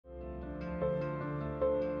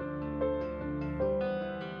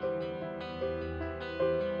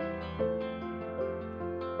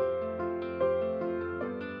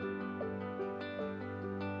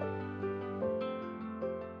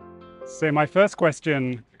So my first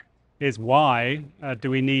question is why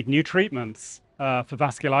do we need new treatments for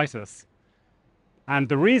vasculitis? And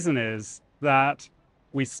the reason is that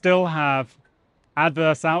we still have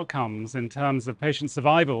adverse outcomes in terms of patient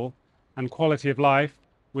survival and quality of life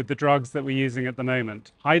with the drugs that we're using at the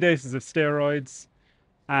moment. High doses of steroids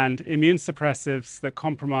and immune suppressives that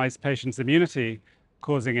compromise patients' immunity,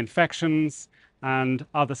 causing infections and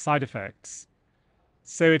other side effects.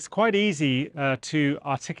 So it's quite easy to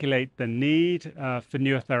articulate the need for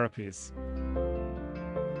newer therapies.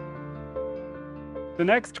 The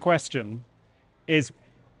next question is,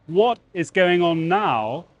 what is going on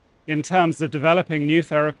now in terms of developing new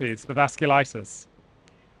therapies for vasculitis?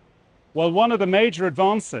 Well, one of the major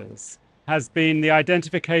advances has been the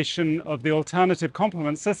identification of the alternative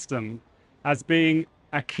complement system as being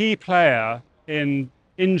a key player in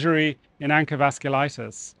injury in ANCA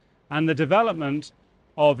vasculitis, and the development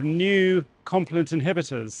of new complement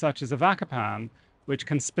inhibitors such as avacopan, which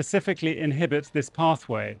can specifically inhibit this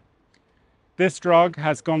pathway. This drug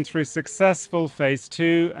has gone through successful phase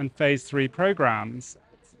 2 and phase 3 programs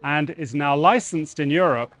and is now licensed in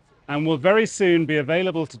Europe and will very soon be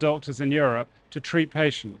available to doctors in Europe to treat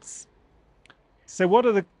patients. So what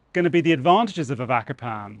are going to be the advantages of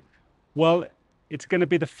avacopan? Well, it's going to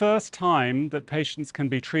be the first time that patients can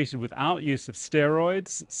be treated without use of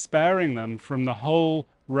steroids, sparing them from the whole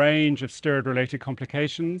range of steroid-related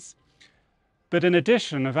complications. But in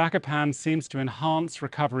addition, avacopan seems to enhance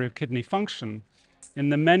recovery of kidney function in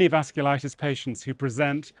the many vasculitis patients who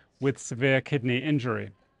present with severe kidney injury.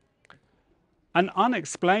 An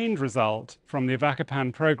unexplained result from the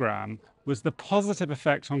avacopan program was the positive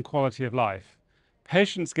effect on quality of life.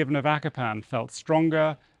 Patients given avacopan felt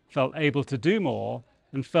stronger, felt able to do more,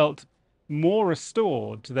 and felt more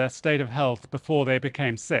restored to their state of health before they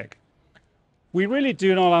became sick. We really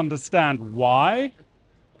do not understand why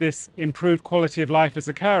this improved quality of life is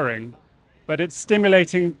occurring, but it's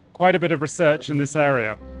stimulating quite a bit of research in this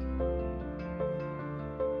area.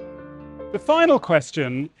 The final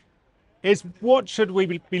question is, what should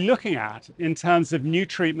we be looking at in terms of new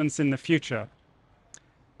treatments in the future?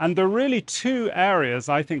 And there are really two areas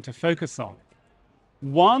I think to focus on.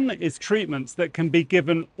 One is treatments that can be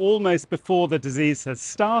given almost before the disease has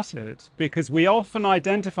started, because we often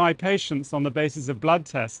identify patients on the basis of blood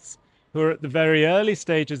tests who are at the very early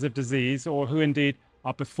stages of disease or who indeed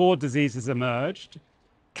are before disease has emerged.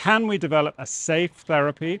 Can we develop a safe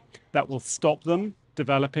therapy that will stop them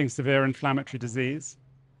developing severe inflammatory disease?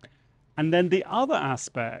 And then the other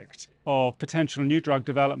aspect of potential new drug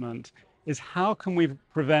development is, how can we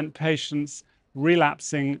prevent patients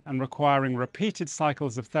relapsing and requiring repeated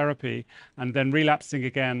cycles of therapy and then relapsing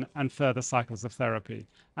again and further cycles of therapy?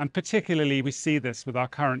 And particularly we see this with our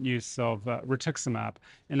current use of rituximab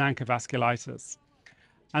in ANCA vasculitis.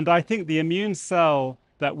 And I think the immune cell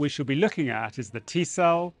that we should be looking at is the T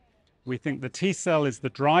cell. We think the T cell is the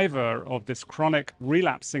driver of this chronic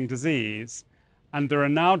relapsing disease. And there are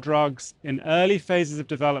now drugs in early phases of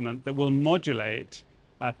development that will modulate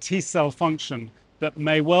T cell function that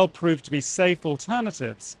may well prove to be safe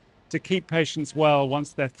alternatives to keep patients well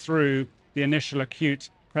once they're through the initial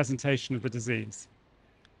acute presentation of the disease.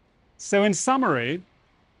 So in summary,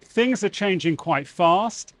 things are changing quite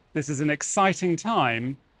fast. This is an exciting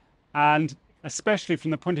time, and especially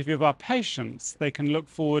from the point of view of our patients, they can look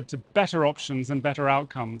forward to better options and better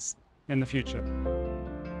outcomes in the future.